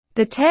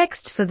The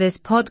text for this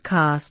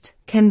podcast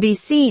can be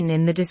seen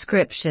in the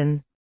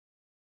description.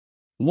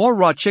 More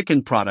raw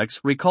chicken products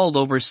recalled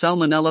over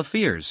salmonella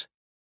fears.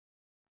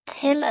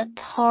 Til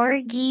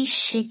Torgi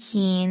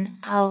Shikin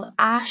al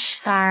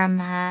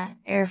Ashkarmha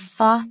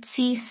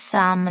Fati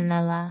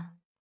Salmonella.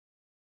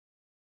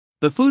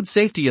 The Food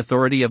Safety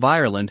Authority of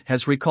Ireland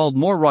has recalled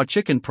more raw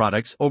chicken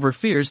products over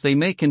fears they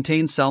may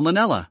contain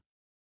salmonella.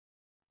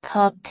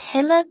 Tá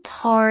Til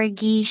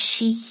Torgi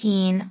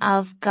Shikin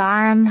of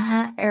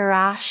Garmha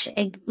Arash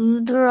ag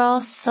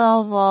Udral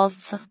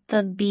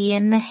Salvaltachta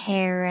Bíon na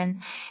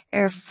Héireann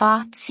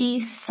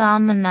Fati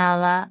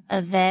Salmonella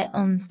a bheith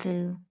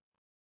iontu.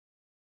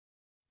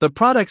 The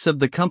products of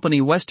the company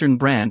Western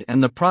brand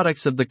and the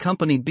products of the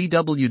company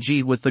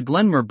BWG with the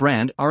Glenmore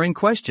brand are in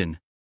question.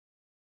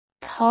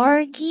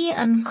 Torgi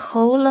an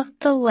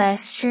cólachta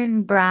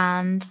Western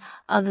brand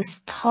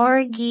agus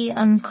Torgi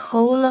an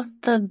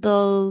cólachta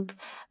dóg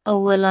a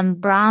bhfuil an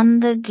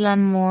branda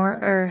Glenmore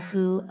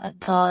orthu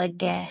atá i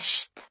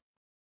gceist.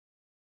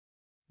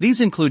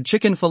 These include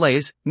chicken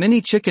fillets, mini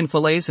chicken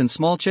fillets and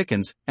small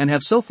chickens, and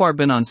have so far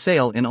been on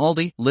sale in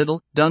Aldi, Lidl,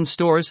 Dunnes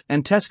stores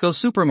and Tesco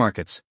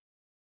supermarkets.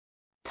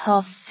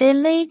 Tá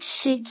filléid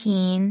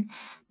chicken,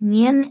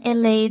 mian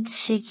iléid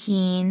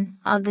chicken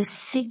agus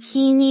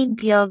zucchini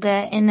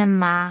beaga ina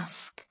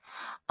measc,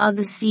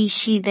 agus bhí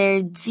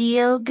siad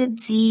díal go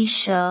dtí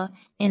seo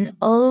in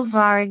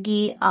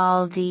Ulvargi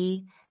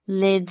Aldi,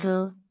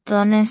 Lidl,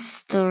 Dunnes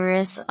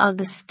stores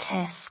agus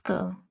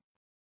Tesco.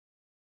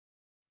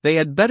 They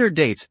had better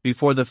dates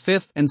before the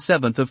 5th and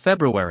 7th of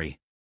February.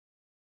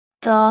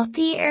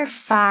 Dátaí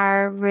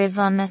fearr roimh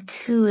an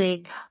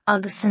 5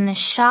 agus ina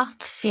 7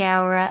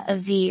 feabhra a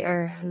bhí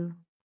orthu.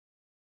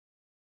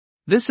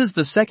 This is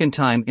the second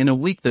time in a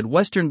week that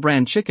Western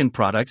brand chicken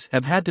products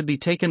have had to be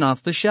taken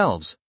off the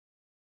shelves.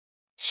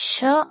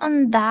 Seo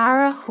an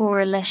dara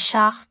chóir le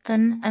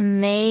seachtain a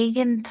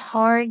mégan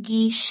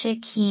Torgi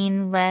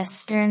Shikin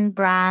Western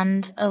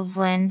brand a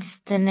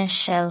bhaint de na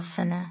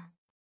shelfanna.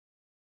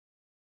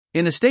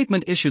 In a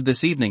statement issued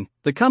this evening,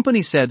 the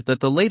company said that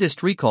the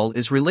latest recall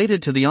is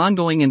related to the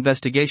ongoing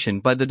investigation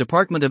by the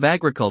Department of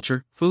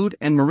Agriculture, Food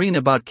and Marine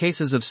about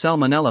cases of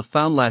salmonella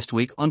found last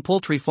week on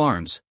poultry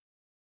farms.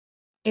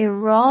 I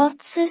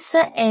rátas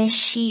a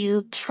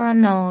eisiú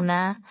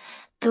tróna,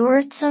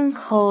 dúirt an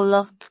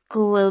cólacht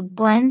go bhfuil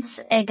baint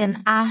ag an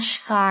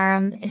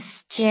aiscearm is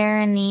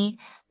Jeremy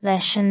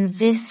leis an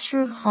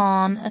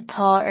bhfiosrúcháin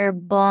atá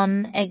bun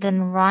ag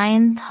an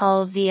Ryan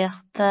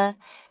talmhaíochta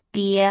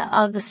bia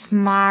agus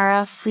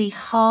mara faoi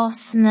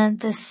chásanna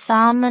de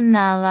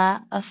salmonella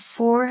a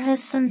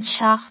fuarthas an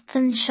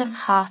teachtain seo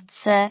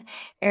chaite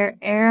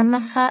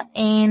airmeacha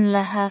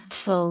aonlaithe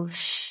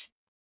clós.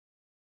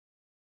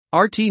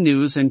 RT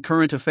News and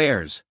Current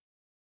Affairs.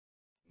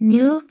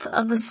 Nuach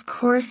agus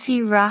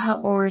cuasaí ratha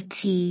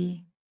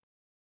ortaí.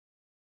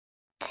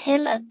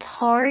 Til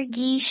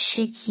Torgi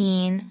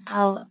Shikin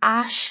al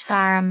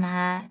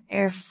Ashkarmha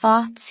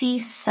Fati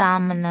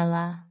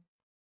Salmonella.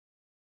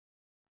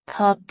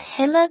 Tá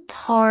Til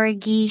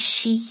Torgi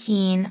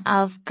Shikin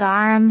of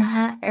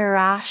Garmha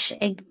Arash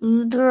ag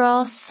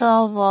Udral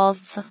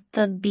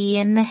Salvaltachta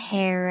Bíon na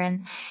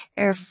Héireann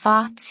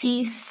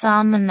Fati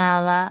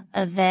Salmonella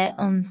a bheith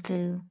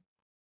iontu.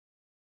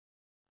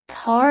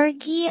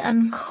 Torgi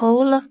an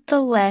cólachta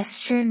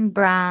Western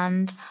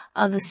brand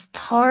agus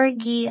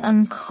Torgi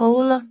an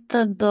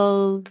cólachta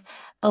dóg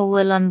a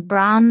bhfuil an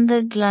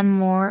branda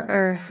Glenmore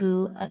orthu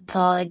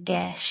atá i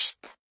gceist.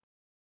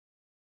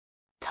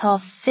 Tá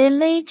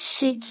filléid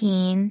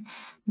chicken,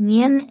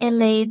 mian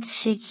iléid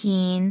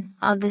chicken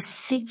agus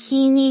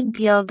zucchini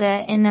beaga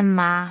ina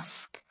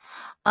measc,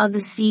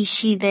 agus bhí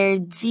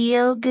siad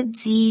díal go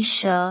dtí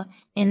seo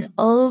in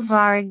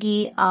Ulvargi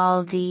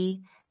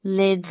Aldi,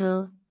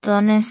 Lidl,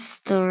 Dunnes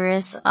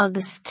stores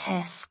agus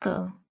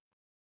Tesco.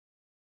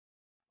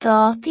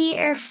 Dátaí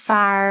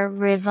fearr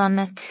roimh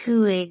an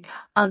 5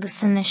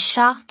 agus ina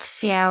 7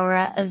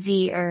 feabhra a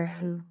bhí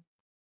orthu.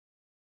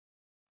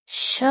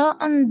 Seo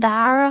an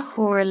dara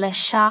chóir le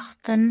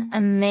seachtain a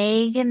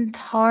mégan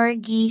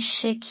Torgi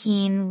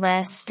Shikin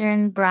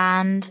Western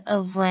brand a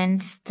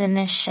bhaint de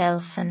na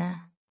shelfanna.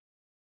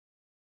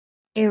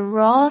 I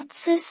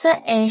rátas a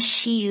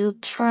eisiú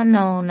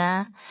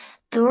tróna,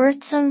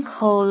 dúirt an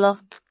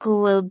cólacht go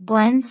bhfuil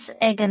baint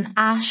ag an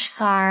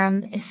aiscearm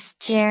is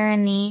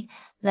Jeremy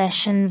leis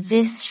an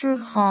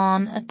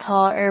bhfiosrúcháin atá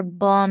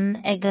bun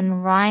ag an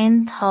Ryan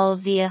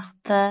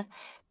talmhaíochta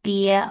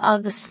bia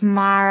agus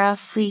mara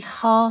faoi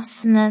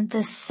chásanna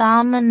de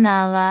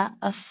salmonella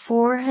a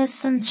fuarthas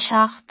an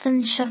teachtain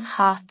seo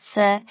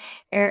chaite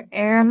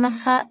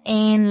airmeacha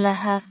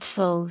aonlaithe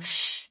clós.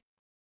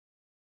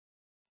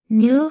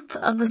 Nuach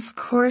agus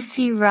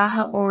cuasaí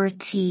ratha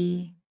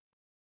ortaí.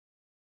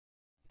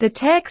 The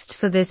text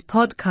for this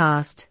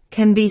podcast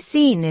can be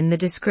seen in the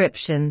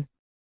description.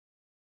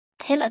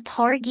 Til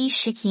Torgi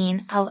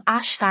Shikin al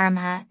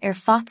Ashkarmha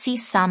Fati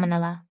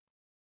Salmonella.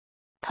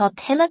 Tá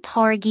Til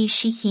Torgi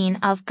Shikin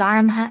of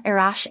Garmha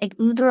Arash ag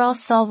Udral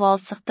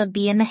Salvaltachta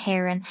Bíon na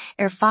Héireann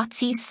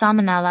Fati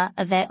Salmonella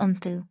a bheith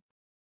iontu.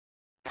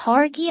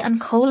 Táirgí an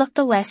cólacht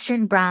the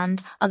Western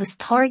brand agus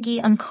táirgí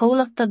an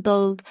cólacht the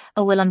dulg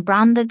a bhfuil an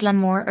brandad le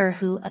mór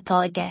orthu atá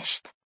i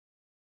gceist.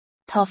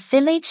 Tá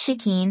filéid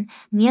sicín,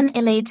 mian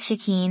iléid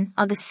sicín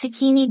agus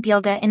sicíní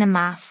beaga ina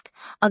measc,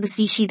 agus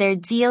bhí siad ar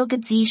díal go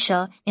dtí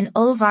seo in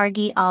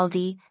Ulvargaí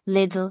Aldi,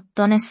 Lidl,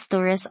 Dunnes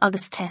Stores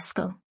agus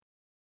Tesco.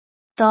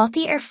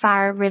 Dátaí ar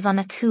fearr roimh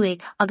an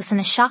 5 agus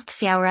ina 7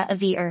 fiabhra a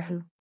bhí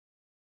orthu.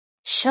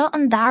 Seo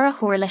an dara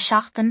chóir le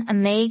seachtain a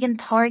méigean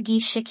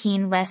táirgí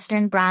sicín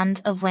Western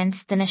brand a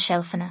bhaint de na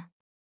seilfanna.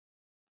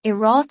 I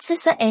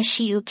rátas a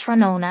eisiú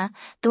tróna,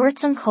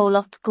 dúirt an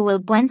cólacht go bhfuil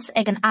buint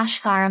ag an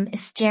aiscearm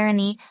is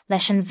dearnaí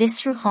leis an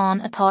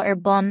visrúcháin atá ar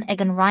bun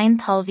ag an rainn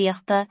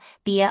talmhaíochta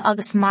bia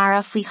agus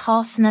mara faoi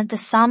chásanna de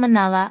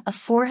salmonella a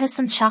fuarthas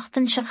an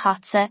seachtain se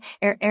chatsa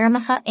ar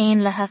airmeacha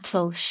aonlaithe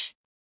clós.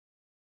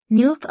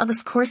 Nuacht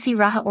agus cuasaí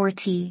ratha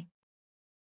ortaí.